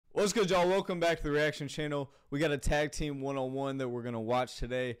What's good, y'all? Welcome back to the Reaction Channel. We got a tag team one-on-one that we're going to watch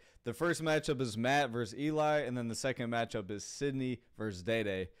today. The first matchup is Matt versus Eli, and then the second matchup is Sydney versus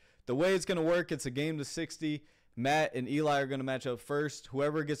Day. The way it's going to work, it's a game to 60. Matt and Eli are going to match up first.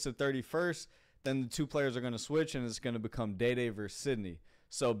 Whoever gets to 30 first, then the two players are going to switch, and it's going to become Day versus Sydney.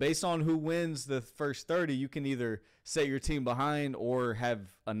 So based on who wins the first 30, you can either set your team behind or have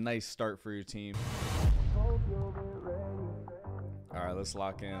a nice start for your team. All right, let's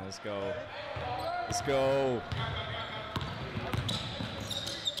lock in. Let's go. Let's go.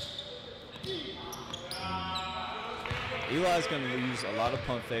 Eli's going to use a lot of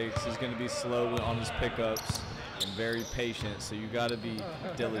pump fakes. He's going to be slow on his pickups and very patient. So you got to be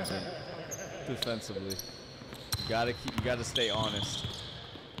diligent defensively. You got to stay honest.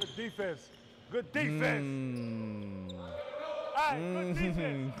 Good defense. Good defense. Good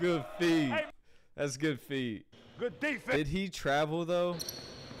defense. Good feed. That's good feed. Good defense. Did he travel though?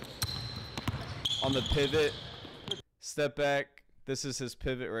 On the pivot. Step back. This is his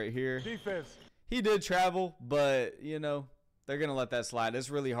pivot right here. Defense. He did travel, but you know, they're gonna let that slide. It's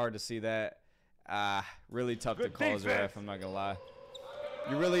really hard to see that. Really tough to call as a ref, I'm not gonna lie.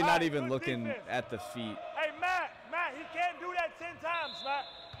 You're really not even looking at the feet. Hey Matt, he can't do that 10 times, Matt.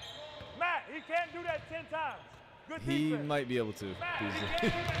 Matt, he can't do that 10 times. He might be able to.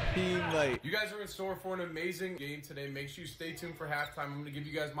 He might. You guys are in store for an amazing game today. Make sure you stay tuned for halftime. I'm going to give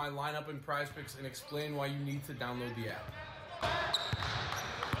you guys my lineup and prize picks and explain why you need to download the app.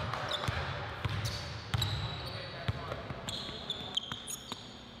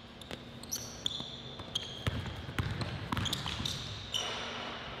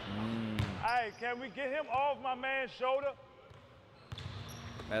 Hey, can we get him off my man's shoulder?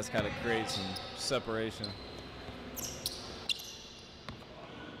 That's got to create some separation.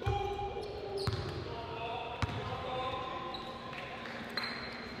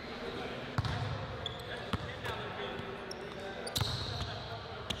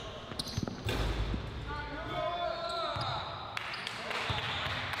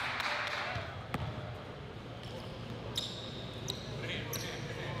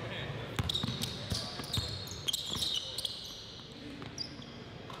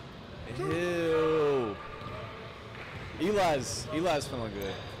 Ew. Eli's feeling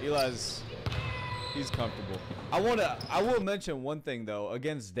good. He's comfortable. I will mention one thing though.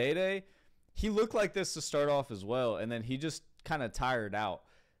 Against Day, he looked like this to start off as well, and then he just kind of tired out.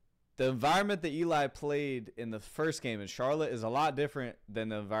 The environment that Eli played in the first game in Charlotte is a lot different than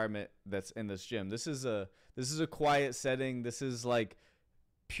the environment that's in this gym. This is a quiet setting. This is like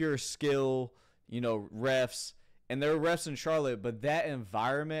pure skill, you know, refs. And there are refs in Charlotte, but that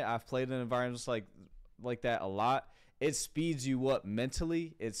environment, I've played in environments like that a lot. It speeds you up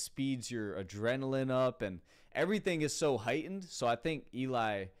mentally. It speeds your adrenaline up, and everything is so heightened. So I think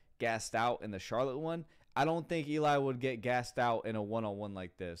Eli gassed out in the Charlotte one. I don't think Eli would get gassed out in a one-on-one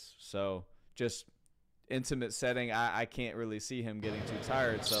like this. So just intimate setting, I can't really see him getting too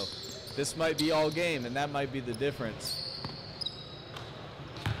tired. So this might be all game, and that might be the difference.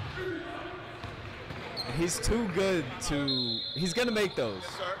 He's too good to. He's gonna make those.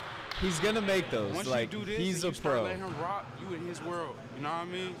 He's gonna make those. Once like you do this, he's and a you pro. Let him rock. You in his world. You know what I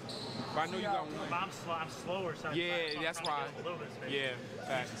mean? But I know you got one. I'm slower. So Yeah, that's why. Yeah,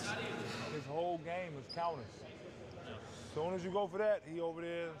 facts. His whole game is counters. As soon as you go for that, he over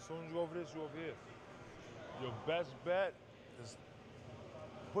there. As soon as you go for this, you over here. Your best bet is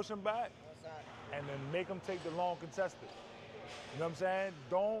push him back and then make him take the long contested. You know what I'm saying?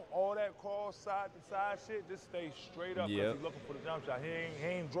 Don't all that cross side to side shit. Just stay straight up because he's looking for the jump shot. He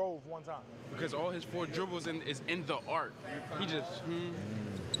ain't drove one time. Because all his 4 dribbles is in the arc. He just He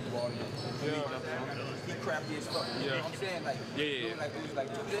crappy as fuck. You know what I'm saying? Like, like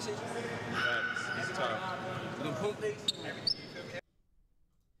do this shit. It's tough. Them pump fakes.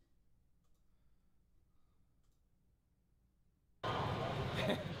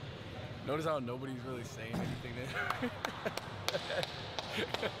 Notice how nobody's really saying anything there.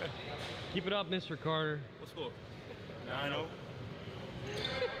 Keep it up, Mr. Carter. What's cool? 9-0.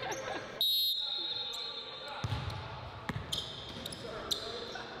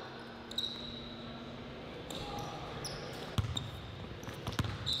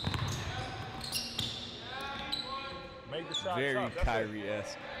 Make the shot. Very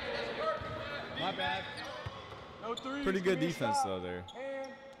Kyrie-esque. My bad. No threes. Pretty good defense though there.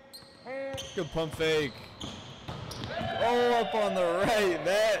 Good pump fake. Oh, up on the right.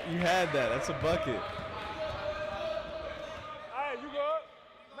 That you had that. That's a bucket. Hey, you good?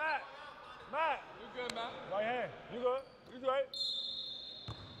 Matt. You good, Matt? Right hand. You good? You good?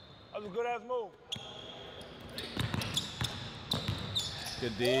 That was a good ass move.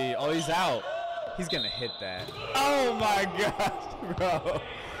 Good D. Oh, he's out. He's gonna hit that. Oh my gosh, bro.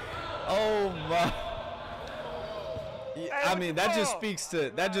 Oh my. I mean, that just speaks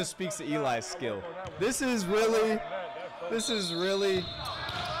to Eli's skill. This is really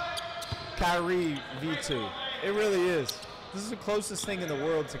Kyrie V2. It really is. This is the closest thing in the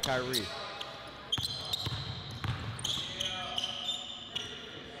world to Kyrie.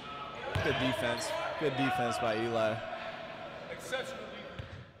 Good defense. Good defense by Eli. Exceptional.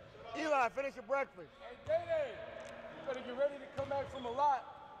 Eli, finish your breakfast. Hey, Day-Day, you better get ready to come back from a lot.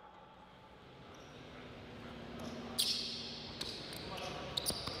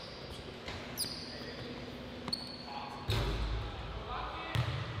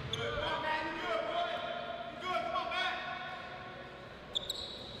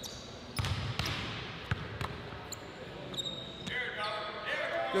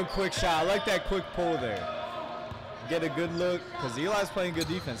 Good quick shot. I like that quick pull there. Get a good look, because Eli's playing good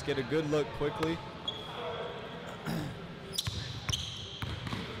defense. Get a good look quickly.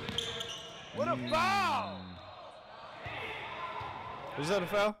 What a foul! Was that a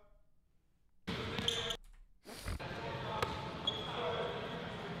foul?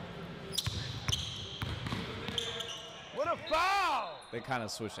 What a foul! They kind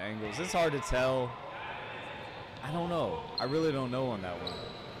of switched angles. It's hard to tell. I don't know. I really don't know on that one.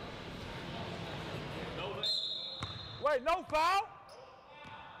 Wait, no foul?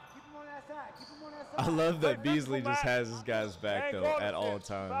 Keep him on that side. Keep him on that side. I love that Wait, Beasley come just back. has his guys back, Ain't though, going at to all this.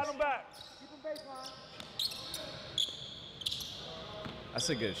 times. Slide him back. Keep him baseline. That's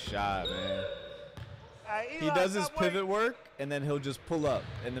a good shot, man. Hey, He Eli, does his stop waiting. pivot work, and then he'll just pull up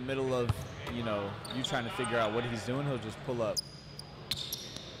in the middle of, you know, you trying to figure out what he's doing. He'll just pull up.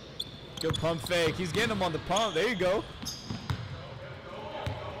 Good pump fake. He's getting him on the pump. There you go.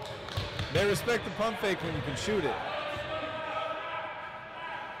 They respect the pump fake when you can shoot it.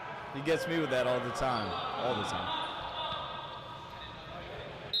 He gets me with that all the time. All the time.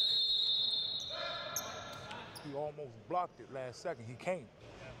 He almost blocked it last second. He can't.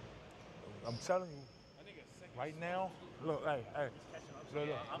 I'm telling you, right now, look, hey,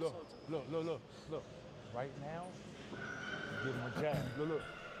 look. Right now, give him a jab. Look.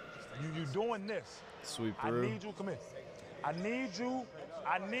 You doing this. Sweep I through. need you, come here. I need you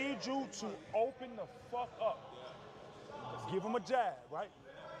to open the fuck up. Give him a jab, right?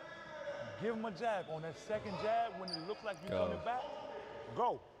 Give him a jab. On that second jab, when it looks like you're coming back,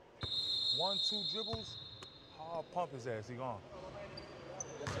 go. 1, 2 dribbles, hard pump his ass, he gone.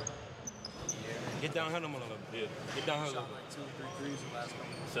 Get downhill him a little bit. Get downhill a little bit. 2, 3 threes in the last couple.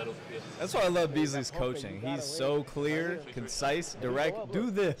 Settle. Yeah. That's why I love Beasley's coaching. He's so clear, concise, direct. Do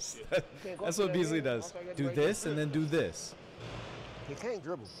this. That's what Beasley does. Do this and then do this. He can't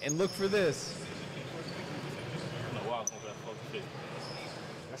dribble. And look for this. I'm not wild for that fucking shit.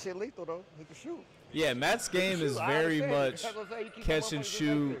 That shit lethal though. He can shoot. Yeah, Matt's game is very much catch and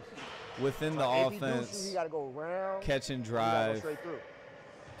shoot within the If he do offense, shoot, he gotta go around. catch and He gotta go drive. straight through.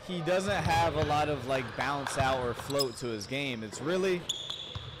 He doesn't have a lot of like bounce out or float to his game. It's really,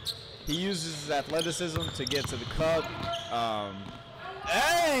 he uses his athleticism to get to the cup.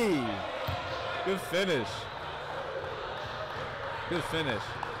 Hey! Good finish. Good finish.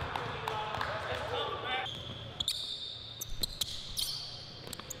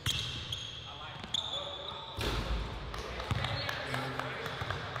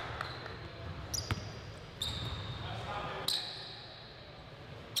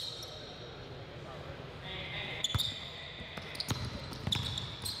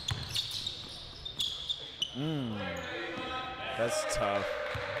 That's tough.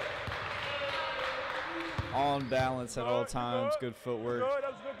 On balance at all times, good footwork, Good,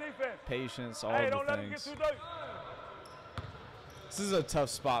 that was good defense. patience, all Hey, the don't let him get things. too deep. This is a tough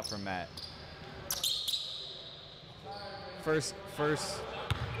spot for Matt. First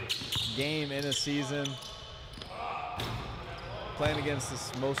game in a season, playing against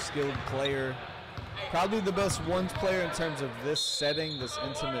this most skilled player, probably the best ones player in terms of this setting, this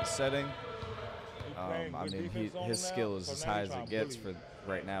intimate setting. I mean, his skill is as high as it gets for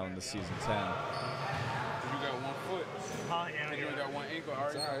right now in the season 10. You got 1 foot. You only got 1 ankle. All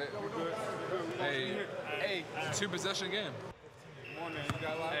right. We're good. Hey, 2 possession game. Come on, man. You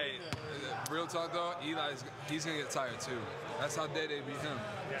got a lot. Hey, real talk though, he's gonna get tired too. That's how they beat him.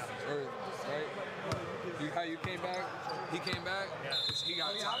 Yeah. Right? How you came back? He came back because he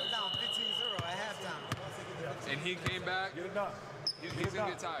got tired. I was down 15-0 at halftime. And he came back. Get it done. He's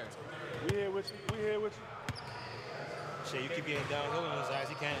gonna get tired. We here with you. We here with you. Shit, you keep getting downhill on his ass.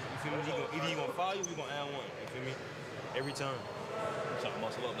 He can't. You feel me? Either he gonna foul you, or he gonna add one. You feel me? Every time. Trying to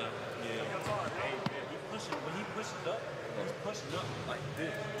muscle up now. Yeah. Hey, man, when he pushes up, He's pushing up like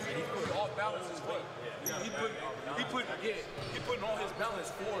this. And he put all balance his weight. He putting all his balance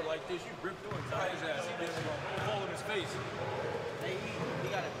forward like this. You rip through and tie his ass. He just fall in his face. He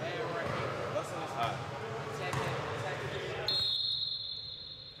got a bad right here. Busting his hot. Attack it.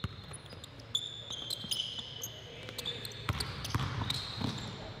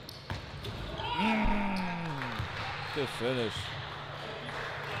 Good finish.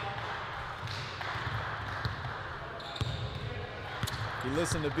 You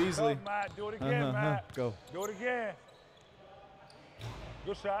listen to Beasley. Go, Matt. Do it again, Matt. Go. Do it again.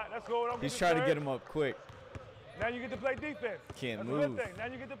 Good shot. Let's go. Don't He's get trying to get discouraged. him up quick. Now you get to play defense. Can't That's move. a good thing. Now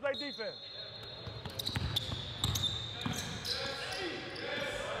you get to play defense.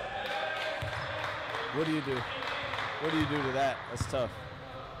 What do you do? What do you do to that? That's tough.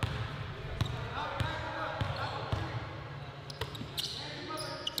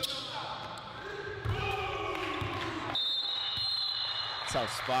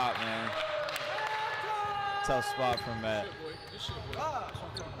 Tough spot, man. Tough spot from Matt.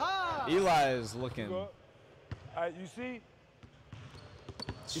 Eli is looking All right, you see?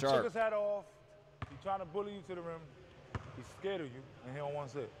 He took sharp. his hat off. He's trying to bully you to the rim. He's scared of you, and he don't want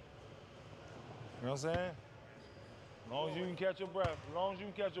to sit. You know what I'm saying? As long as you can catch your breath,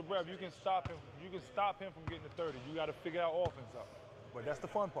 you can stop him. You can stop him from getting to 30. You got to figure out offense out. But that's the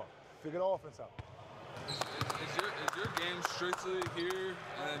fun part. Figure the offense out. Is your game strictly here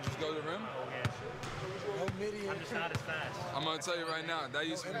and then just go to the rim? I'm just not as fast. I'm gonna tell you right now, that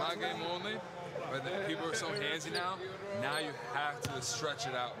used to be my game only, but the people are so handsy now. Now you have to stretch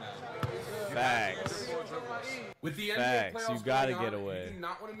it out now. Facts. With the Facts. NBA playoffs You gotta going get on, away. You do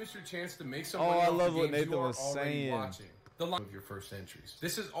not want to miss your chance to make some Oh, money I off love the what games Nathan you are was already saying. watching. The line of your first entries.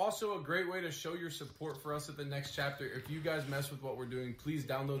 This is also a great way to show your support for us at the next chapter. If you guys mess with what we're doing, please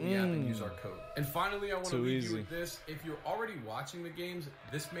download the app and use our code. And finally, I want to Too leave easy. you with this. If you're already watching the games,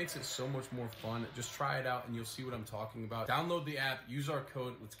 this makes it so much more fun. Just try it out and you'll see what I'm talking about. Download the app, use our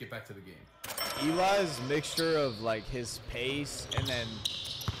code. Let's get back to the game. Eli's mixture of like his pace and then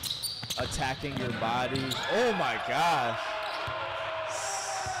attacking your body. Oh my gosh.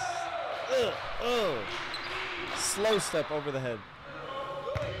 Slow step over the head.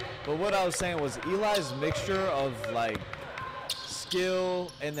 But what I was saying was Eli's mixture of like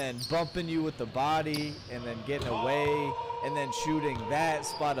skill and then bumping you with the body and then getting away and then shooting that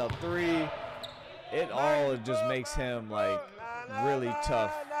spot up three. It all just makes him like really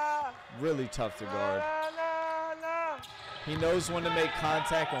tough to guard. He knows when to make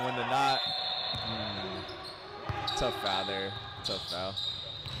contact and when to not. Tough foul there. Tough foul.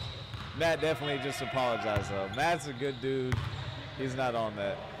 Matt definitely just apologized though. Matt's a good dude. He's not on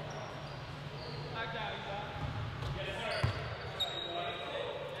that.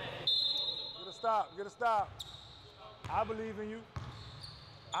 Get a stop. I believe in you.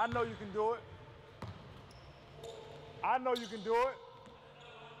 I know you can do it.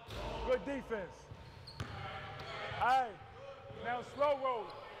 Good defense. All right, now slow roll.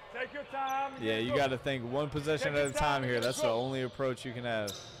 Take your time. Yeah, you got to think one possession at a time here. That's the only approach you can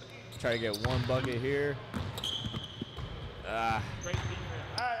have. Try to get one bucket here. Great defense.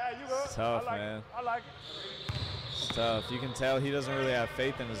 All right, you good. It's tough, I like man. It. I like it. It's tough. You can tell he doesn't really have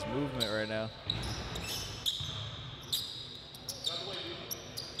faith in his movement right now.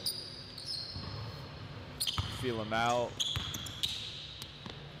 Feel him out.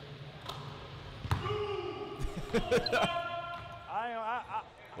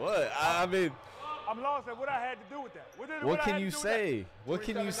 What? I mean, I'm lost at what I had to do with that. what can you say? What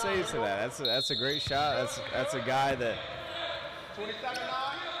can you say to that? That's a great shot. That's a guy that,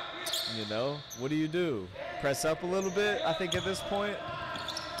 you know, what do you do? Press up a little bit, I think, at this point.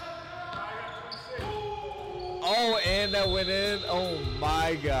 Oh, and that went in. Oh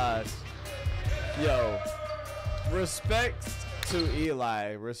my gosh. Yo, respect to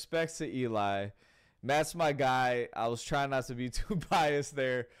Eli. Respect to Eli. Matt's my guy. I was trying not to be too biased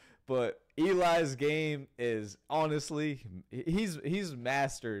there, but Eli's game is honestly, he's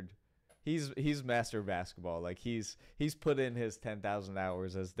mastered. He's mastered basketball. Like he's put in his 10,000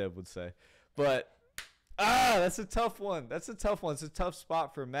 hours, as Deb would say. But that's a tough one. It's a tough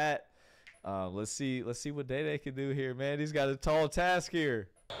spot for Matt. Let's see what Day can do here, man. He's got a tall task here.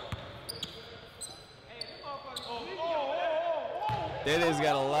 Day's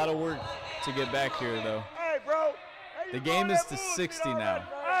got a lot of work to get back here, though. Hey, bro. The game is to 60 now.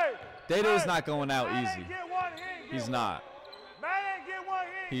 Day's not going out easy. He's not.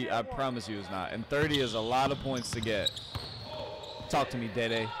 I promise you, he's not. And 30 is a lot of points to get. Talk to me,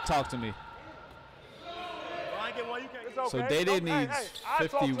 Day. Talk to me. Okay. So Day needs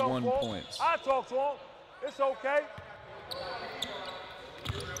 51 points. I talk to him. It's okay.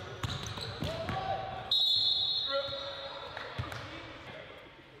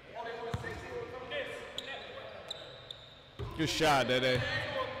 Good shot, Dede.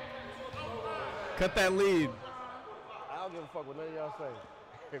 Cut that lead. I don't give a fuck what none of y'all say.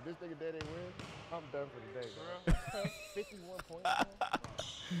 If this nigga Dede wins, I'm done for the day, bro. 51 points.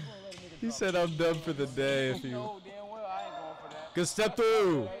 He said I'm done for the day. If you. No, damn well I ain't going for that. Good step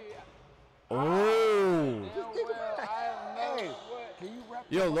through. Oh.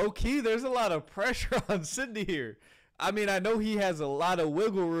 Yo, low key, there's a lot of pressure on Sydney here. I mean, I know he has a lot of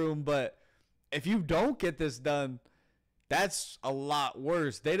wiggle room, but if you don't get this done, that's a lot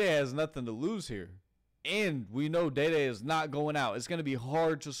worse. Dede has nothing to lose here. And we know Dede is not going out. It's going to be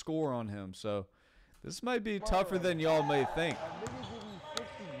hard to score on him. So this might be tougher than y'all may think.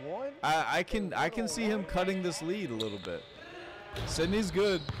 I can see him cutting this lead a little bit. Sydney's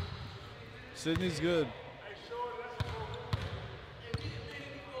good. Sydney's good.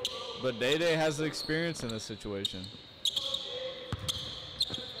 But Dede has the experience in this situation.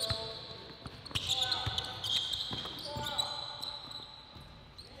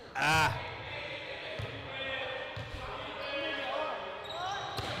 Ah.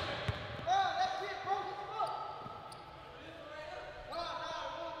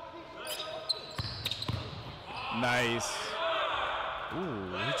 Nice.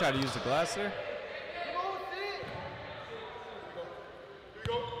 Ooh, he tried to use the glass there.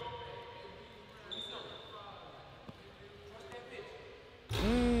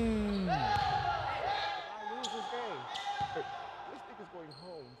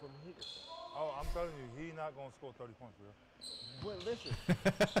 He's not gonna score 30 points, bro. But listen,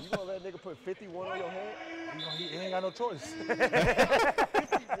 you gonna let a nigga put 51 on your head? He ain't got no choice. 51?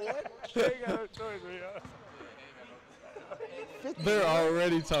 He ain't got no choice, bro. They're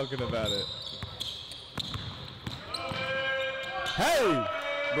already talking about it. Hey,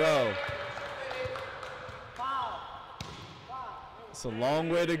 bro. It's a long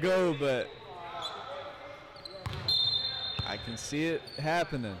way to go, but I can see it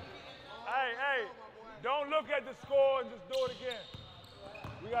happening. Hey, don't look at the score and just do it again.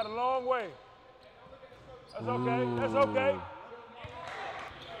 We got a long way. That's okay. That's okay.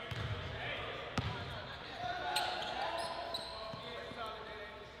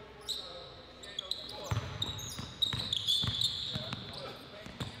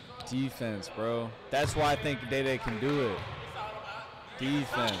 Defense, bro. That's why I think Dede can do it.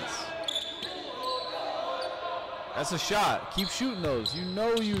 Defense. That's a shot. Keep shooting those. You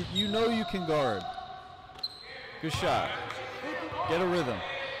know you can guard. Good shot. Get a rhythm.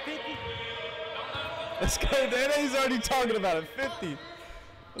 Let's go. Dede's already talking about it. 50.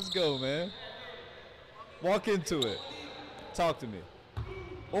 Let's go, man. Walk into it. Talk to me.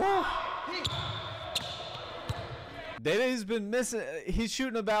 Oh. Dede's been missing. He's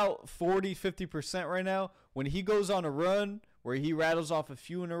shooting about 40, 50% right now. When he goes on a run where he rattles off a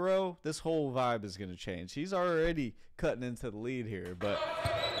few in a row, this whole vibe is going to change. He's already cutting into the lead here, but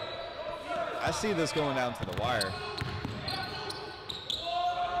I see this going down to the wire.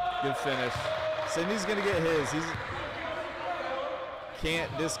 Good finish. Sydney's going to get his. Can't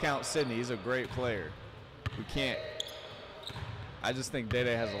discount Sydney. He's a great player. We can't. I just think Dede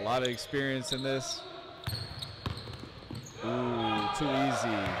has a lot of experience in this. Ooh, too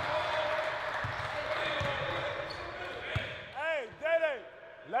easy. Hey, Dede,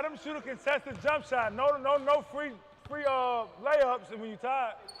 let him shoot a contested jump shot. No free layups when you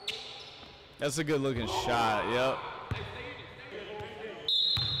tired. That's a good looking shot. Yep.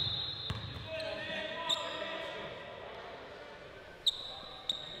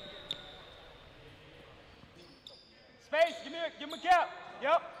 Space, give him a gap.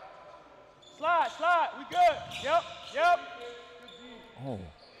 Yep. Slide, we good. Yep. Oh.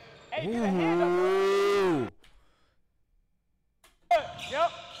 Hey, get a hand up.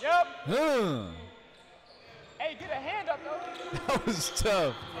 Yep. Hey, get a hand up, though. That was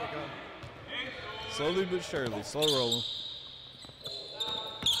tough. Slowly but surely. Slow rolling.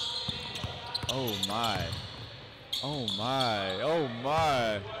 Oh, my. Oh, my. Oh,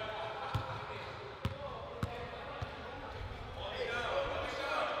 my.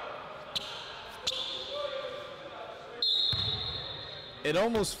 It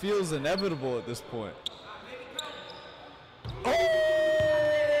almost feels inevitable at this point.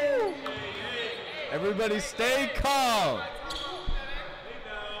 Oh! Everybody stay calm.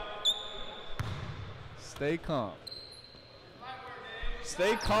 Stay calm.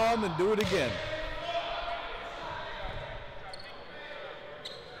 Stay calm and do it again.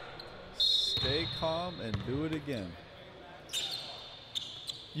 Stay calm and do it again.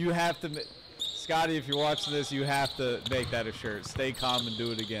 You have to... Scotty, if you're watching this, you have to make that a shirt. Stay calm and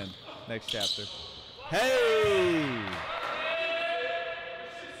do it again. Next chapter. Hey!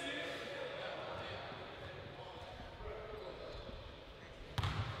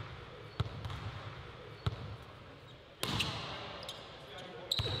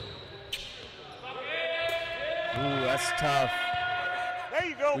 that's tough. There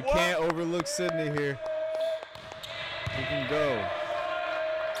you go, We boy. can't overlook Sydney here. He can go.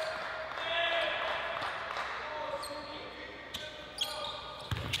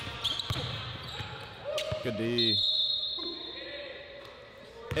 Good D.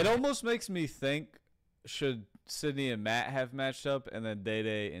 It almost makes me think, should Sydney and Matt have matched up and then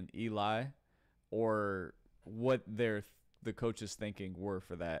Day and Eli, or what the coaches thinking were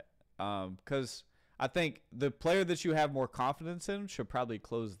for that. Because I think the player that you have more confidence in should probably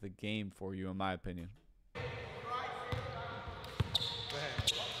close the game for you, in my opinion.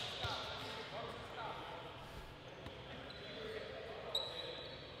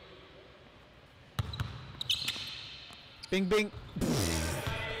 Bing, bing.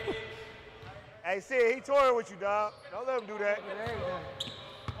 Hey, Sid, he touring with you, dog. Don't let him do that.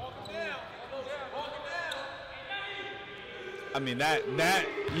 I mean,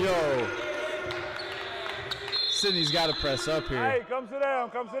 yo. Sydney's got to press up here. Hey, come sit down,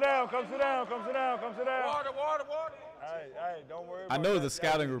 come sit down, come sit down, come sit down, come sit down. Water, water, water. Hey, don't worry I about know that. the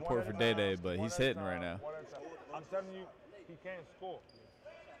scouting That's report for one at a Day, time, but one he's at a hitting time, right now. one at a time. I'm telling you, he can't score.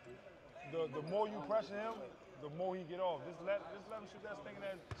 The more you pressure him, the more he get off. Just let him shoot that thing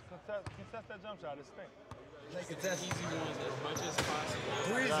and contest that jump shot. It's stink. Contest easy ones as much as possible.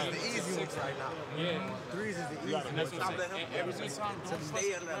 Threes is the easy ones right now. Yeah. Threes is the easy ones. That's what I'm saying. Every time, don't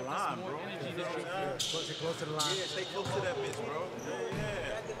Stay at that line, bro. energy that you feel. Close to the line. Yeah, stay close to that bitch, bro.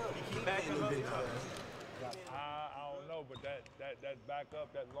 Yeah. You keep backing up. I don't know, but that back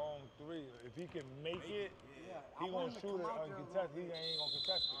up, that long three, if he can make it, he gonna shoot it uncontested. He ain't gonna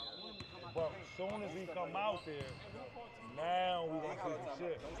contest it. But as soon as he come out there, now we gonna see some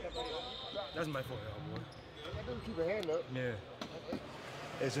shit. That's my fault, boy. Keep your hand up. Yeah.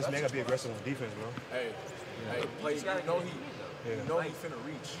 It's just they gotta be aggressive on defense, bro. Hey, play. You know he finna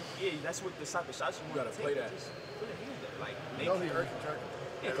reach. Yeah, that's what the type of shots you gotta play that. Like, He hurt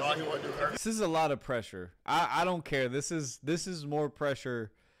That's all he want to do. This is a lot of pressure. I don't care. This is more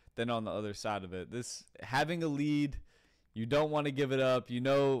pressure than on the other side of it. This having a lead, you don't want to give it up. You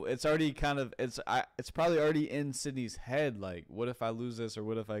know, it's already it's probably already in Sydney's head. Like, what if I lose this, or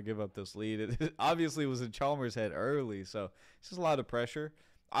what if I give up this lead? It obviously was in Chalmers' head early, so it's just a lot of pressure.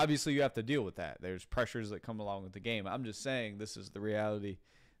 Obviously, you have to deal with that. There's pressures that come along with the game. I'm just saying this is the reality.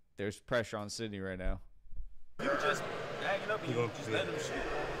 There's pressure on Sydney right now. You just bag it up and you just let him shoot.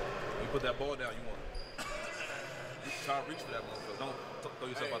 You put that ball down, you want to try to reach for that motherfucker. Don't throw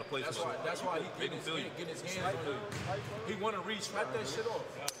yourself out of place. That's why he getting his hands on you. He want to reach, swipe that shit off.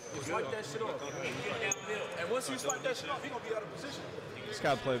 Swipe that shit off. And once you swipe that shit off, he going to be out of position. Just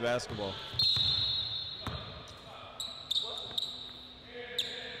got to play basketball.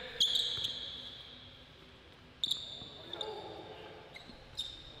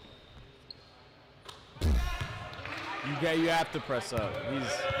 You have to press up.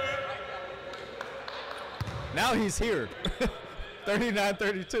 Now he's here.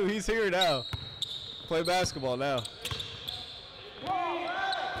 39-32. He's here now. Play basketball now.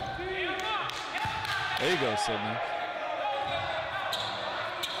 There you go, Sydney.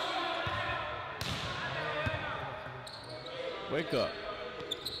 Wake up.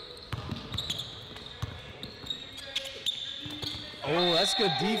 Oh, that's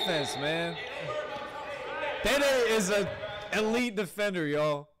good defense, man. Dede is an elite defender,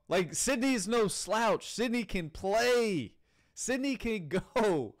 y'all. Like, Sydney's no slouch. Sydney can play. Sydney can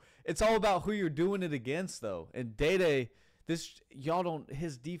go. It's all about who you're doing it against, though. And Dede,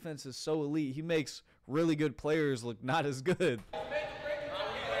 his defense is so elite. He makes really good players look not as good.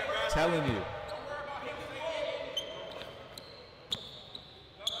 Telling you.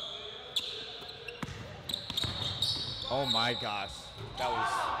 Oh my gosh.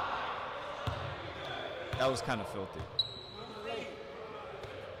 That was kind of filthy.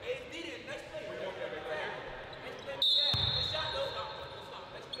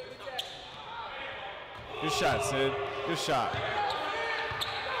 Good shot, Sid. Good shot.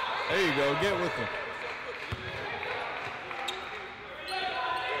 There you go. Get with him.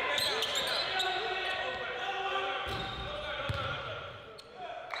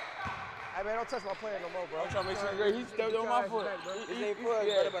 Hey, man, don't touch my player no more, bro. I'm trying to make sure he stepped on my foot. This ain't for us,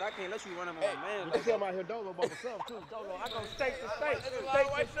 brother, but I can't let you run him on my man. You can tell him out here Dolo about myself, too. Dolo, I go state to state. State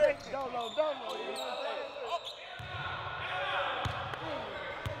to state. Dolo. You know what I'm saying?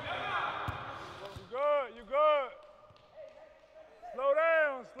 You good. Slow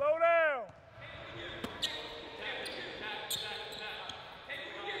down, slow down.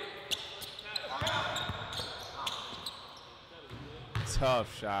 Tough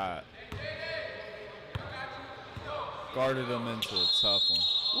shot. Guarded him into a tough one.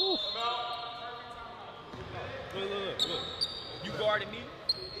 Woo. Look. You guarding me?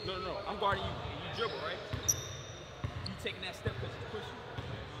 No. I'm guarding you. You dribble, right? You taking that step because you pushing. You know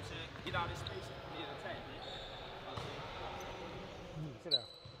what I'm saying? Get out of space and get attack, man. Sit down.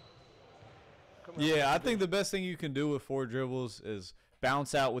 Yeah, I think the best thing you can do with 4 dribbles is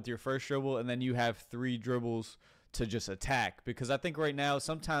bounce out with your first dribble, and then you have 3 dribbles to just attack. Because I think right now,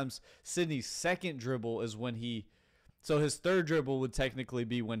 sometimes Sydney's second dribble is when so his third dribble would technically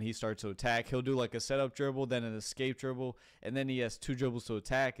be when he starts to attack. He'll do like a setup dribble, then an escape dribble, and then he has 2 dribbles to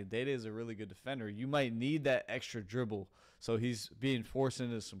attack. And Dede is a really good defender. You might need that extra dribble. So he's being forced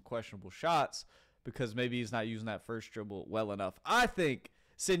into some questionable shots because maybe he's not using that first dribble well enough. I think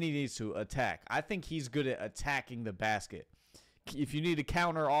Sydney needs to attack. I think he's good at attacking the basket. If you need to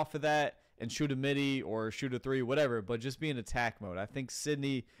counter off of that and shoot a midi or shoot a 3, whatever, but just be in attack mode. I think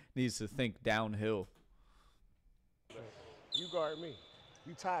Sydney needs to think downhill. You guard me.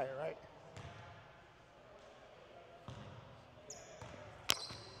 You tired, right?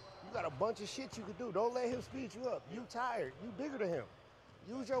 You got a bunch of shit you can do. Don't let him speed you up. You tired. You bigger than him.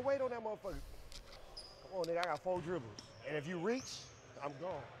 Use your weight on that motherfucker. Come on, nigga. I got 4 dribbles. And if you reach, I'm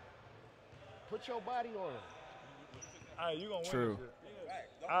gone. Put your body on him. All right, you gonna win True. this shit.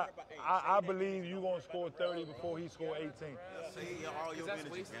 I believe you gonna score 30 before he score 18. See all your That's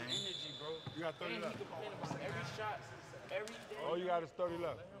energy, wasting gang. energy, bro. You got 30 And left. he complaining about every shot, every day. All you got is 30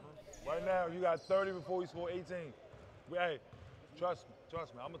 left. Right now, you got 30 before he score 18. Hey, trust me.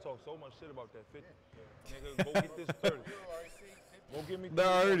 I'm gonna talk so much shit about that 50. Nigga, go get this 30. Go get me 30. They're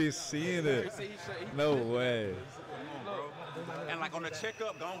already seeing it. No way. And like on the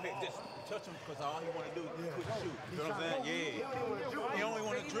checkup, go ahead, just touch him because all he want to do is quick shoot. You know what I'm saying? Yeah. He only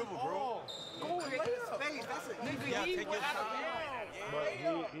want to dribble, bro. Go lay up. That's it. Nigga, take your time. But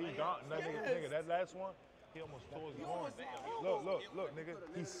he gone. Nigga, that last one, he almost tore his groin. Look, nigga.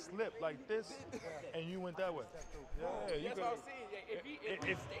 He slipped like this, and you went that way. Yeah, you could.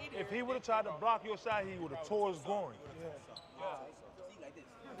 If he would have tried to block your shot, he would have tore his groin.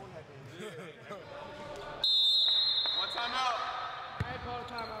 One time out. I ain't called a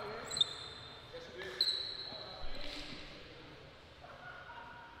timeout yet.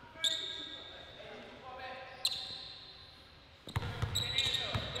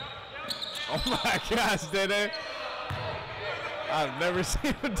 Oh my gosh, Dede. I've never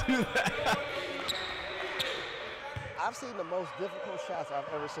seen him do that. I've seen the most difficult shots I've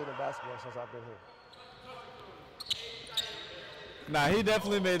ever seen in basketball since I've been here. Nah, he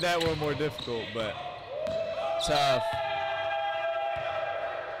definitely made that one more difficult, but tough.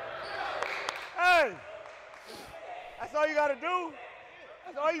 Hey! That's all you gotta do.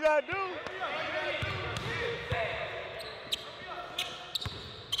 That's all you gotta do.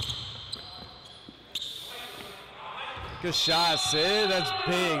 Good shot, Sid. That's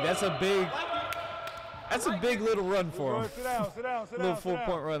big. That's a big little run for him. Sit down. Little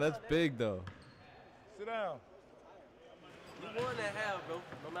 4-point run. That's big though. Sit down. You won that half, bro.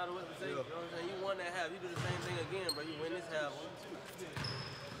 No matter what they say, you know what I'm saying? You won that half. You do the same thing again, bro. You win this half.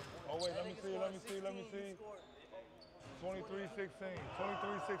 Oh wait, let me see. 23-16. All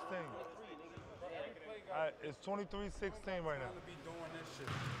right, it's 23-16 right now. Be doing this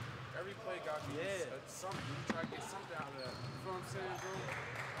shit. Every play got to be something. You try to get something out of that. You feel what I'm saying, bro?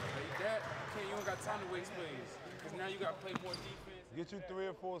 Like that, you don't got time to waste plays. Because now you got to play more defense. Get you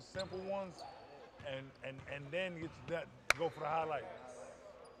 3 or 4 simple ones, and then get you that. Go for the highlight.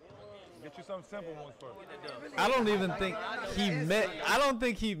 Get you some simple ones first. I don't even think he meant. I don't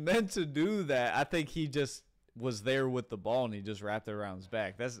think he meant to do that. I think he just was there with the ball and he just wrapped it around his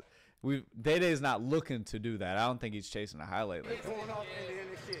back. Dede is not looking to do that. I don't think he's chasing a highlight. Like Going off in the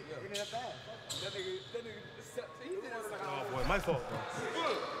end of shit. Give me that back. Oh boy, my fault.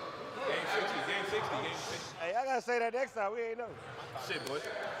 Game 60. Hey, I gotta say that next time. We ain't know. Shit, boy.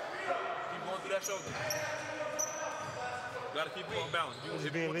 Keep going through that shoulder. You gotta keep it on balance.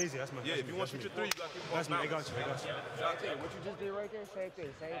 Just being lazy. That's my. Yeah, if you want to shoot your 3, you gotta keep it on That's me. I balance. got you. What you just did right there, same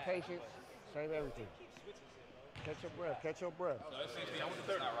thing. Same patience, same everything. Catch your breath. That's 60. I want the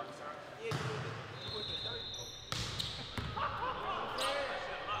 30.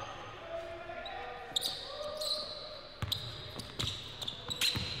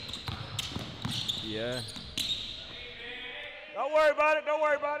 yeah. Don't worry about it.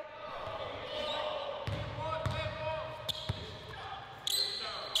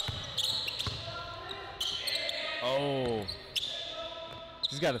 Oh.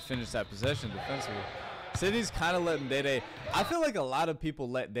 He's got to finish that possession defensively. City's kind of letting Dede. I feel like a lot of people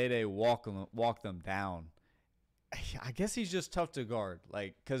let Dede walk them down. I guess he's just tough to guard,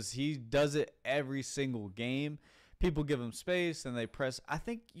 like, because he does it every single game. people give him space and they press. I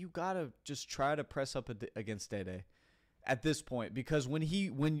think you gotta just try to press up against Day at this point, because when he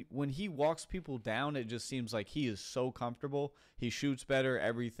walks people down, it just seems like he is so comfortable. He shoots better.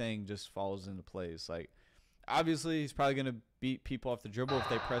 Everything just falls into place. Like, obviously, he's probably gonna beat people off the dribble if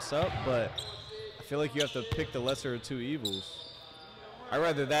they press up, but I feel like you have to pick the lesser of two evils. I'd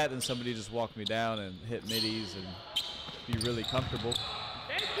rather that than somebody just walk me down and hit middies and be really comfortable.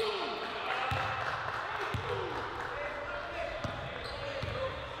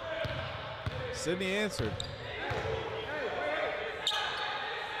 Sydney answered.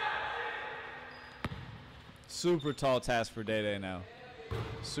 Super tall task for Day now.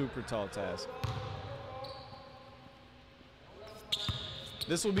 Super tall task.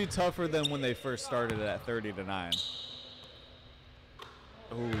 This will be tougher than when they first started at 30-9.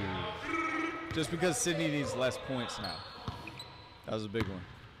 Ooh. Just because Sydney needs less points now. That was a big one.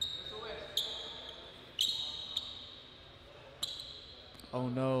 Oh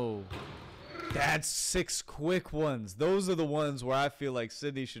no. That's 6 quick ones. Those are the ones where I feel like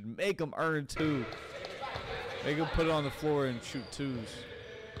Sydney should make them earn 2. Make him put it on the floor and shoot 2s.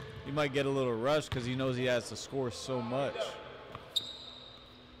 He might get a little rush because he knows he has to score so much.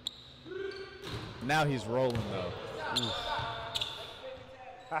 Now he's rolling though.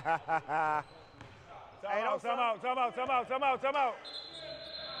 Hey, time out.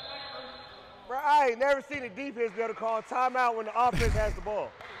 Bro, I ain't never seen a defense be able to call timeout when the offense has the ball.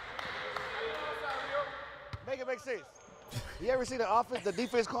 Make it make sense. You ever seen the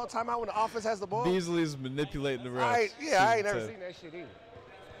defense call timeout when the offense has the ball? Beasley's manipulating the refs. I ain't never seen that shit either.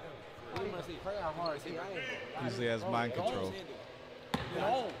 Beasley has mind control.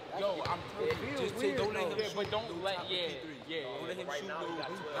 Yo, I'm telling you, just take, don't let him shoot. But don't let, don't let him shoot.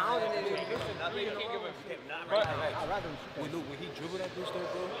 When he dribble that bitch though,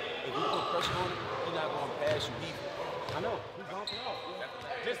 bro, if you put pressure on him, he's not gonna pass you. I know, he's bouncing out.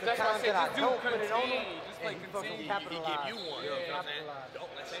 Just that's why I said, just do contain. Just like contain. He give you one. You know what I'm saying? Don't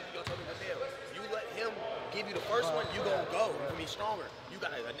let him go with the You let him give you the first one, you gonna go. You be stronger. You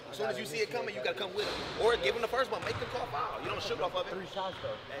got as soon as you see it coming, you gotta come with it. Or give him the first one, make them call foul. You don't shoot off of it. 3 shots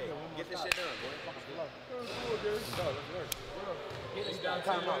though. Hey, get this shit done, boy.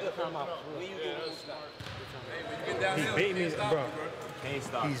 He's baiting me, bro. Can't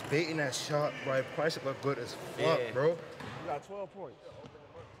stop. He's baiting that shot, bro. Price look good as fuck, bro. You got 12 points.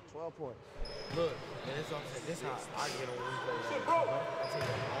 12 points. Look, and this is how I get on when we play. I take a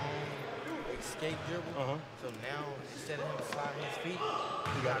long escape dribble. So now, instead of him sliding his feet,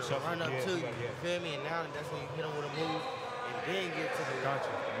 he got to run up to you. You feel me? And now that's when you hit him with a move and then get to the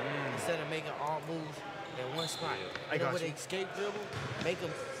instead of making all moves in one spot. Hit him with an escape dribble, make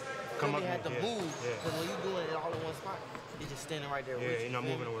him come up. Have to move, because when you doing it all in one spot, he's just standing right there. Yeah, he's not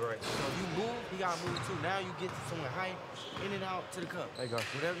moving away right. So if you move, he got to move too. Now you get to somewhere high, in and out to the cup. I got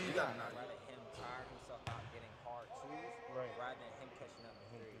you. Whatever you got. Rather him tire himself out getting hard twos, rather than him catching up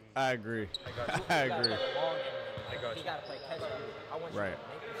in threes. I agree. I agree. He got to play catch up. I want you to make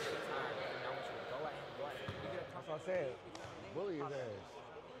him shit tired. I want you to go at him, go at him. You get a tough. That's what I said. Bully his ass. Other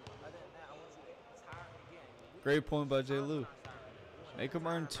than that, I want you to get tired again. Great point by J. Lou. Make him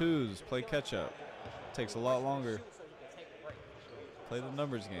earn 2s. Play catch up. Takes a lot longer. Play the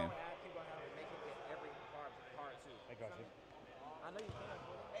numbers game. I got you. I know you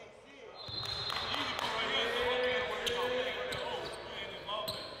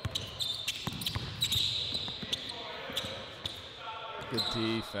Good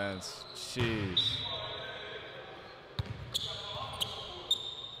defense. Jeez.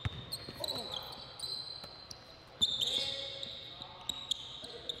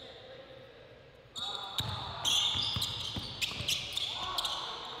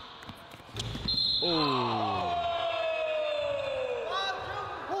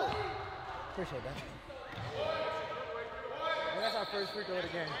 Appreciate that. Well, that's our first free throw of the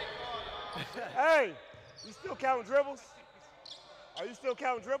game. Hey, you still counting dribbles? Are you still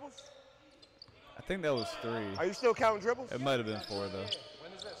counting dribbles? I think that was 3. Are you still counting dribbles? It might have been 4 though.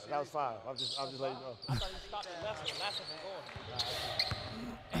 That was 5. I'm just letting you know. I thought you stopped at last one. Last one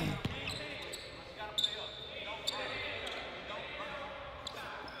going.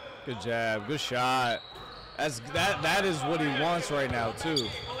 Good jab. Good shot. That is what he wants right now too.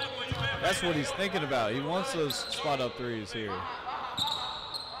 That's what he's thinking about. He wants those spot up 3s here.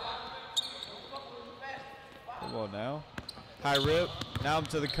 Come on now. High rip. Now I'm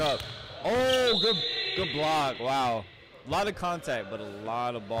to the cup. Oh, good block. Wow. A lot of contact, but a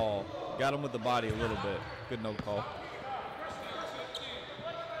lot of ball. Got him with the body a little bit. Good no call.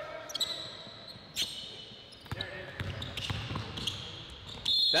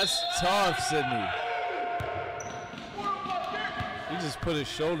 That's tough, Sydney. He just put his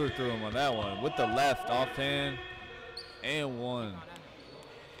shoulder through him on that one with the left offhand and one.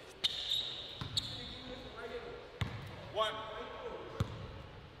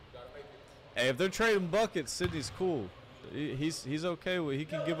 Hey, if they're trading buckets, Sydney's cool. He's okay with. He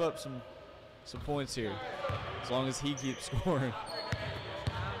can give up some points here, as long as he keeps scoring.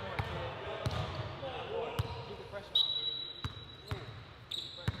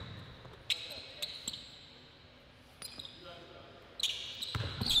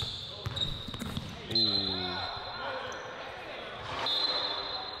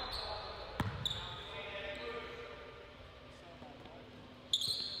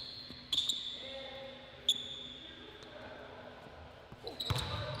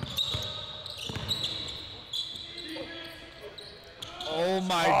 Oh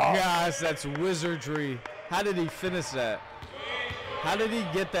my gosh, that's wizardry. How did he finish that? How did he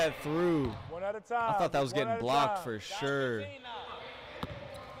get that through? One at a time. I thought that was getting blocked for sure.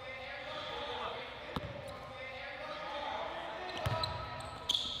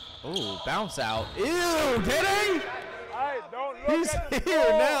 Oh, bounce out. Ew, did he? He's here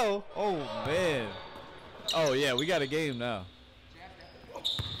now. Oh, man. Oh, yeah, we got a game now.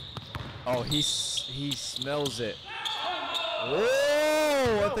 Oh, he smells it.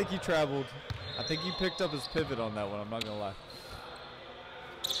 Whoa! I think he traveled. I think he picked up his pivot on that one. I'm not going to lie.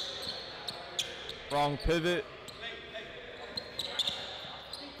 Wrong pivot.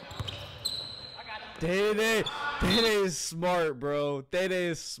 Dede is smart, bro. Dede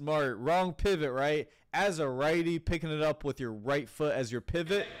is smart. Wrong pivot, right? As a righty, picking it up with your right foot as your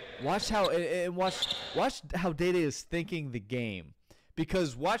pivot. Watch how watch how Dede is thinking the game,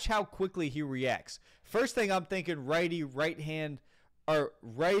 because watch how quickly he reacts. First thing I'm thinking, righty, right hand, or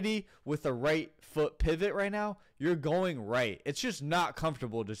righty with a right foot pivot right now. You're going right. It's just not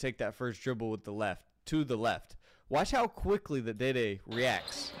comfortable to take that first dribble with the left to the left. Watch how quickly that Dede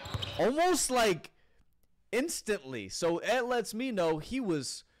reacts, almost like instantly. So it lets me know he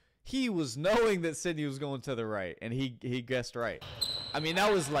was knowing that Sydney was going to the right, and he guessed right. I mean,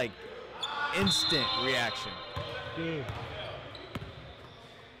 that was like instant reaction.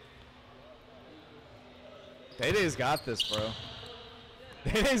 Dede's got this, bro.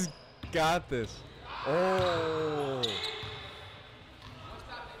 Dede's got this. Oh.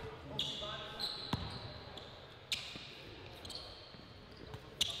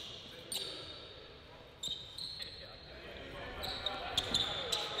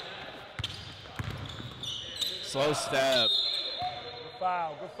 Slow step. Good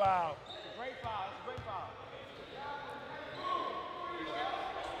foul, good foul. Great foul, that's a great foul.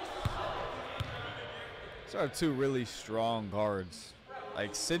 These are two really strong guards.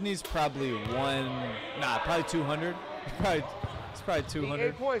 Like, Sydney's probably probably 200. It's probably 200.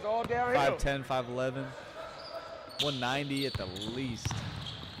 8 points all downhill. 5'10", 5'11". 190 at the least.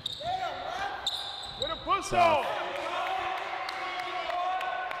 With a push So, off.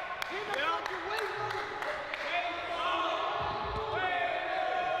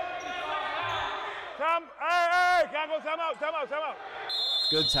 Hey, can I go timeout?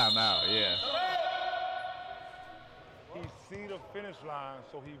 good timeout, yeah. He see the finish line,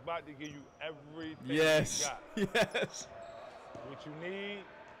 so he's about to give you everything Yes, he got. yes. What you need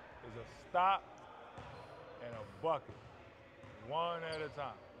is a stop and a bucket, one at a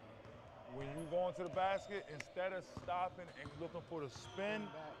time. When you go into the basket, instead of stopping and looking for the spin,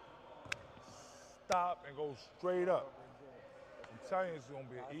 stop and go straight up. I'm telling you, it's gonna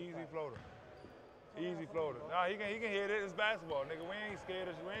be an easy floater. Easy floater. Nah, he can hit it. It's basketball, nigga. We ain't scared.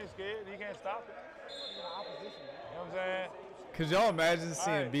 He can't stop it. You know what I'm saying? Could y'all imagine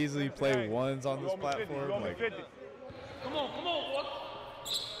seeing Beasley play ones on this platform? Like, Come on, boy.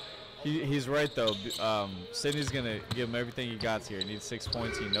 he's right though. Sydney's gonna give him everything he got here. He needs 6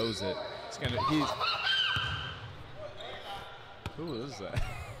 points. He knows it. Who is that?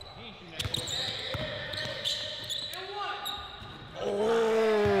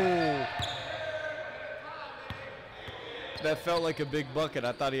 Oh! That felt like a big bucket.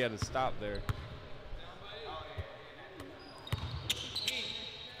 I thought he had to stop there.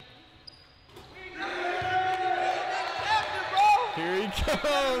 Here he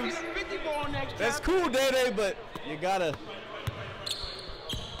comes. That's cool, Dede, but you gotta.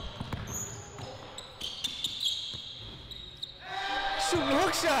 Shooting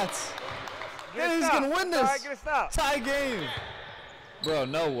hook shots. Dede's gonna win this. Tie game. Bro,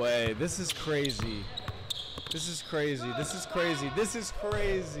 no way. This is crazy. This is crazy.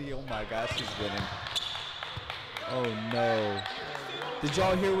 Oh my gosh, he's winning. Oh no. Did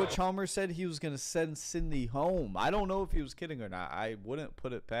y'all hear what Chalmers said? He was going to send Sydney home. I don't know if he was kidding or not. I wouldn't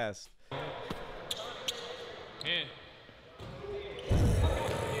put it past. Yeah.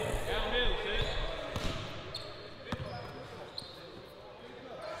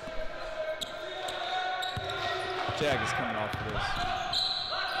 Jag is coming off of this.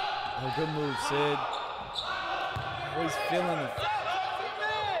 Oh, good move, Sid. Oh, he's feeling it.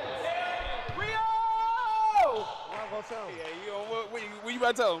 What you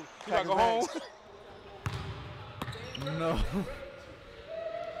about to tell him? You about to go home? No.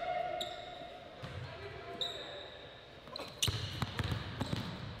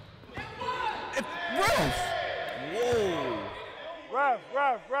 Ref! Whoa. Ref.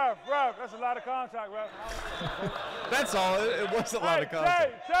 That's a lot of contact, ref. That's all. It was a lot of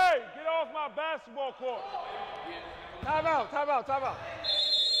contact. Tay, get off my basketball court. Time out.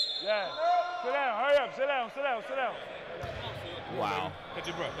 Yeah. Sit down. Hurry up. Sit down. Wow. Catch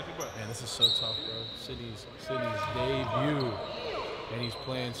your breath. Man, this is so tough, bro. City's debut, and he's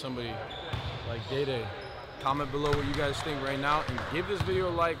playing somebody like Day. Comment below what you guys think right now, and give this video a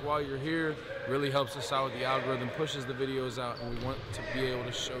like while you're here. Really helps us out with the algorithm, pushes the videos out, and we want to be able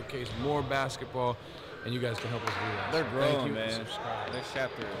to showcase more basketball, and you guys can help us do that. They're So growing, thank you, man. subscribe. Next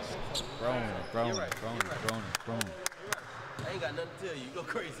chapter is growing. I ain't got nothing to tell you. You go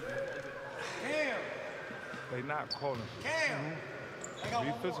crazy. Damn. They not calling. Cam.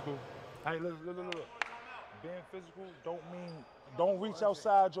 Be physical. Hey, look. Being physical don't reach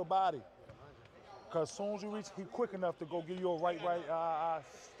outside your body. Cause as soon as you reach, he quick enough to go give you a right.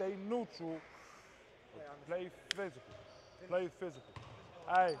 Stay neutral. Play physical.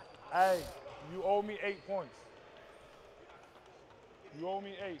 Hey, you owe me 8 points. You owe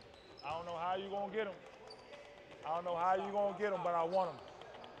me 8. I don't know how you gonna get them. But I want them.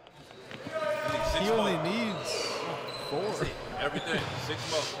 He only needs 4. Everything.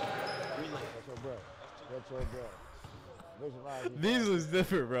 6 more. That's your breath. Visualize. Beasley's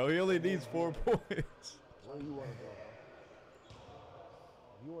different, bro. He only needs 4 points. Where you want to go, bro?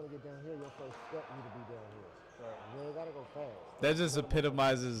 If you want to get down here, your first step need to be down here. You ain't got to go fast. That just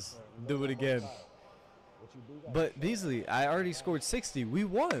epitomizes do it again. But Beasley, I already scored 60. We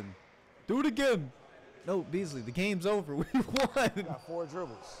won. Do it again. No, Beasley, the game's over. We won. You got 4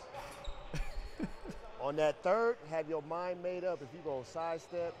 dribbles. On that third, have your mind made up if you're going to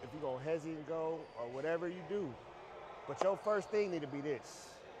sidestep, if you're going to hesitate and go, or whatever you do. But your first thing need to be this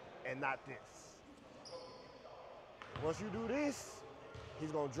and not this. Once you do this,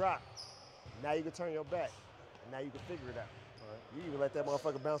 he's going to drop. Now you can turn your back. And now you can figure it out. You even let that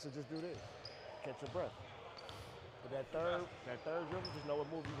motherfucker bounce and just do this. Catch your breath. But that third dribble, just know what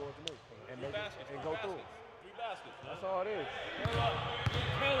move you going to make. And make it, and go through it. 3 baskets. That's all it is.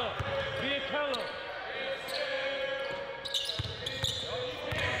 Be a killer.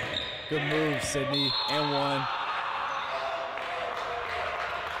 Good move, Sydney. And 1.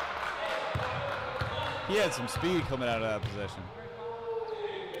 He had some speed coming out of that possession.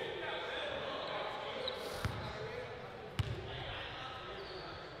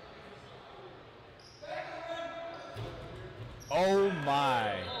 Oh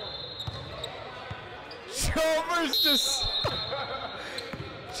my.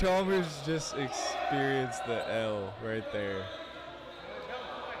 Chalmers just experienced the L right there.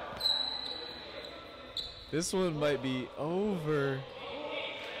 This one might be over.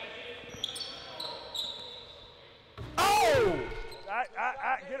 Oh!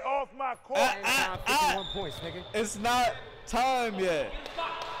 Get off my court. 51 points, nigga. It's not time yet.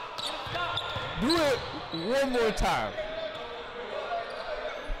 Do it one more time.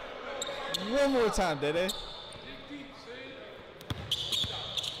 One more time, Dede.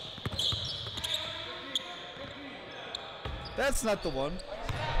 That's not the one.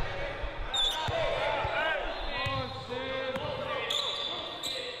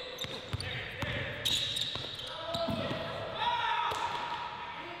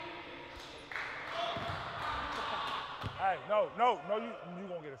 Hey, no, you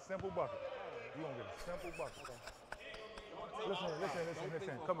gonna get a simple bucket. You gonna get a simple bucket. Listen.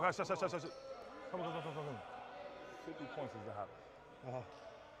 Come on, shut. Come. 50 points is the hot.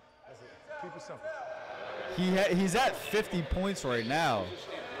 That's it. Keep it simple. He's at 50 points right now.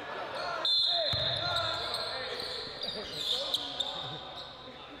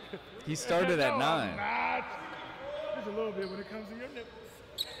 He started at 9. Just a little bit when it comes to your nipples.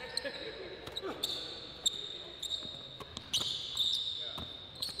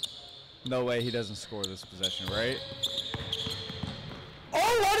 No way he doesn't score this possession, right?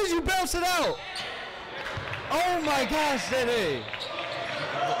 Oh, why did you bounce it out? Oh my gosh, Dede.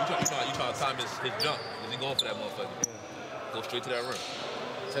 You trying to time his jump. Is he going for that motherfucker? Go straight to that rim.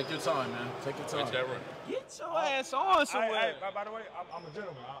 Take your time, man. Take your time. Straight to that rim. Get your ass on somewhere. Hey, by the way, I'm a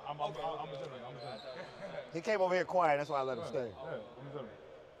gentleman. I'm a gentleman. He came over here quiet. That's why I let him stay. Yeah, I'm a gentleman.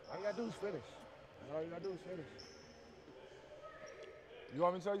 All you gotta do is finish. All you gotta do is finish. You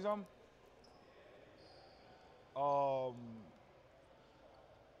want me to tell you something?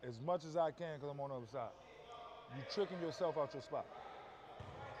 As much as I can, because I'm on the other side. You tricking yourself out your spot.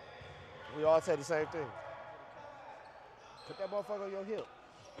 We all say the same thing. Put that motherfucker on your hip.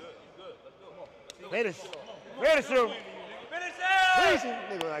 Good, you good. Let's go. Come on. Finish. Finish him. Finish Finish it! him.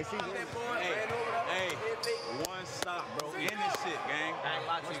 Nigga like Caesar. Hey, one stop, bro. End this shit, gang. I ain't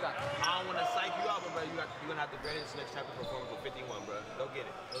lie to you. I don't want to psych you out, but bro, you're going to have to grade this next chapter performance with 51, bro. Go get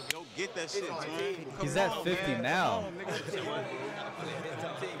it. Go get that shit, man. He's at 50 now.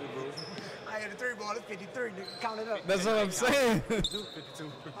 I had a 3 ball, it's 53, nigga. Count it up. That's what I'm saying.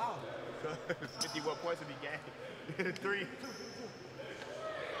 52. 51 points to be gained. 3.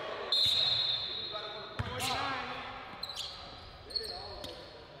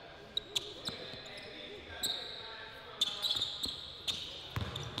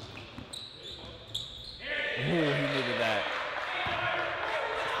 Ooh, he needed that.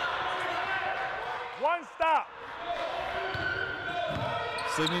 One stop.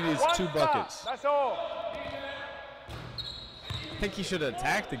 Sydney needs One 2 stop. buckets. That's all. I think he should have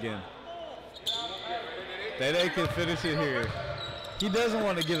attacked again. They can finish it here. He doesn't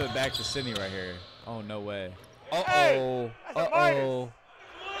want to give it back to Sydney right here. Oh, no way. Uh-oh. Uh-oh.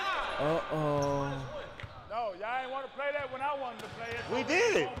 Uh-oh. No, y'all ain't want to play that when I wanted to play it. We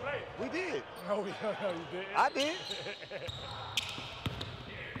did. We did. No, you didn't. I did.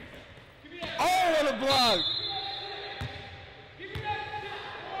 Oh, what a block.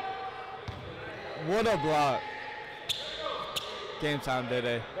 What a block. Game time, Dede.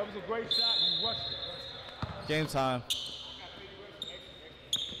 That was a great shot and you rushed it. Game time.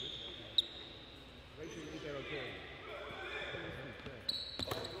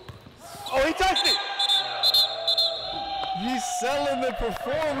 Oh, he touched it. He's selling the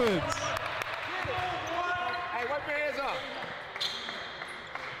performance. Hey, wipe your hands up.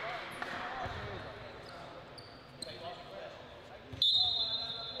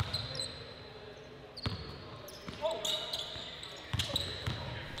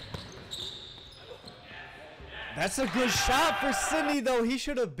 That's a good shot for Sydney, though. He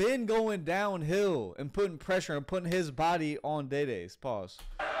should have been going downhill and putting pressure and putting his body on Dede's. Pause.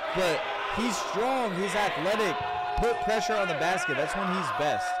 But he's strong. He's athletic. Put pressure on the basket. That's when he's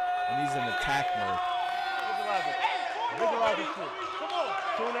best. When he's in attack mode. Visualize it. Come on.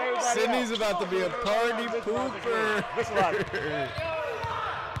 Tune everybody Sydney's out. about to be a party pooper.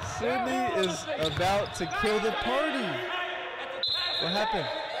 Sydney is about to kill the party. What happened?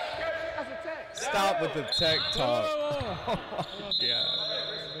 Stop with the tech talk. Oh my God.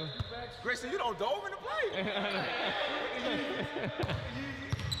 Grayson, you don't dove in the play.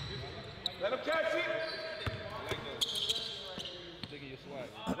 Let him catch it.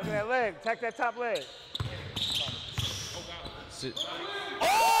 Look at that leg. Attack that top leg.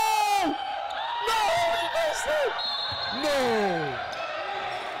 Oh! No! No!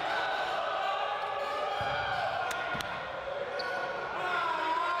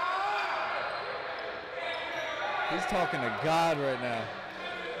 He's talking to God right now.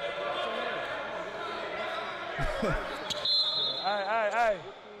 Hey.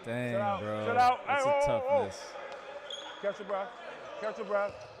 Dang, Shut out. bro. Shut out. That's Hey, a whoa, toughness. whoa. Catch your breath. Catch your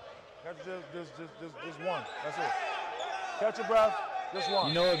breath. Catch just one. That's it. Catch your breath. Just one.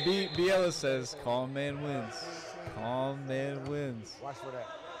 You know what B. Ellis says? Calm man wins. Calm man wins. Watch for that.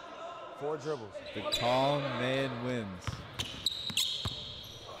 4 dribbles. The calm man wins.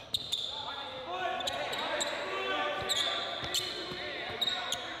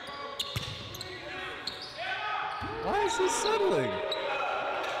 Why is he settling?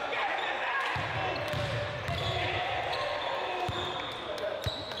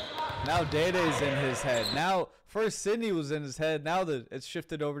 Now Dede's in his head. Now, first Sydney was in his head. Now that it's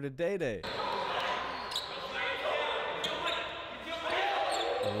shifted over to Dede.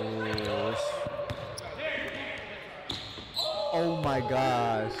 Oh my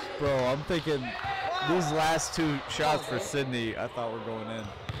gosh, bro! I'm thinking these last 2 shots for Sydney, I thought were going in.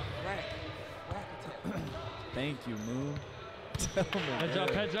 Thank you, Moon. Heads up,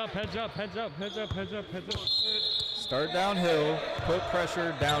 heads up, heads up, heads up, heads up, heads up, heads up. Start downhill, put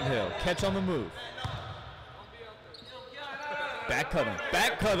pressure downhill. Catch on the move. Back cut him.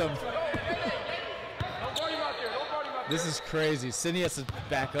 Back cut him. This is crazy. Sydney has to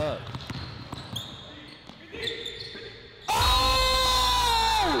back up. Oh!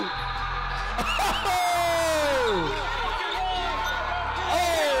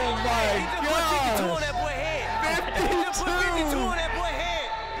 Oh my God! 52 on that boy head. 52 on that boy head.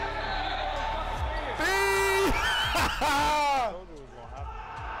 Hey,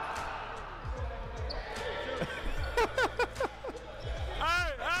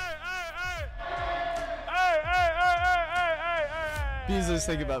 Beasley's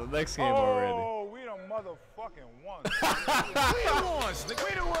thinking about the next game already. Oh, we the motherfucking ones. We the ones, nigga.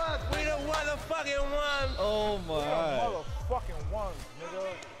 We the ones. We the motherfucking ones. Oh We the my. motherfucking ones, nigga.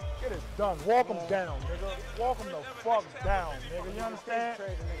 Get it done. Walk them down, nigga. Walk them the fuck down, nigga. You understand?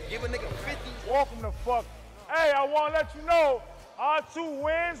 Give a nigga 50. Walk them the fuck. Hey, I want to let you know, our 2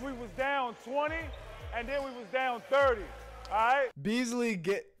 wins, we was down 20, and then we was down 30. All right? Beasley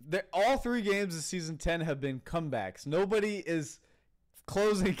all 3 games of season 10 have been comebacks. Nobody is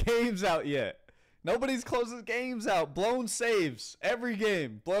closing games out yet. Nobody's closing games out. Blown saves every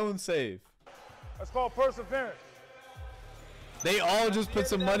game. Blown save. That's called perseverance. They all just put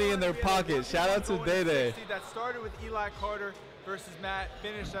some money in their pocket. Shout out to Day. That started with Eli Carter versus Matt,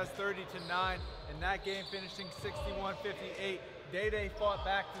 finished as 30-9, and that game finishing 61-58. Day fought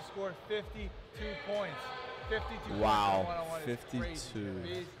back to score 52 points. 52 Wow, points on 1-on-1 is 52.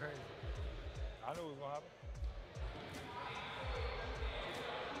 crazy. It's crazy. I knew it was going to happen.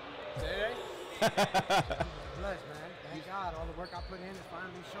 Blessed, man. Thank God. All the work I put in is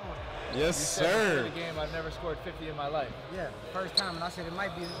finally showing. Yes, sir. The game I've never scored 50 in my life. Yeah, first time, and I said it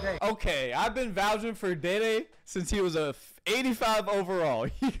might be today. Okay, I've been vouching for Day since he was a 85 overall.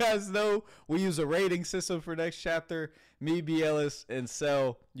 You guys know we use a rating system for next chapter. Me, B. Ellis, and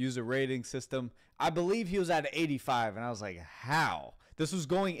Cell use a rating system. I believe he was at 85, and I was like, how? This was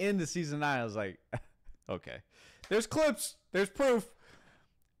going into season 9. I was like, okay. There's clips. There's proof.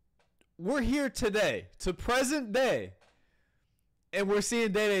 We're here today, to present day, and we're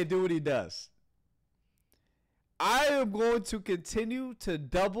seeing Day do what he does. I am going to continue to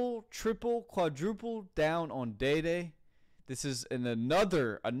double, triple, quadruple down on Day. This is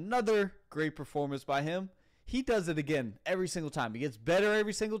another great performance by him. He does it again every single time. He gets better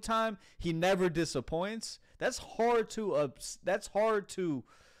every single time. He never disappoints. That's hard to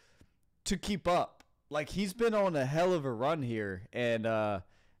keep up. Like, he's been on a hell of a run here, and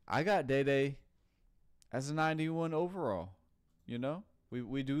I got Day as a 91 overall. You know,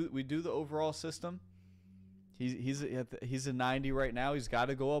 we do the overall system. He's a 90 right now. He's got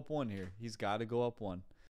to go up 1 here. He's got to go up 1.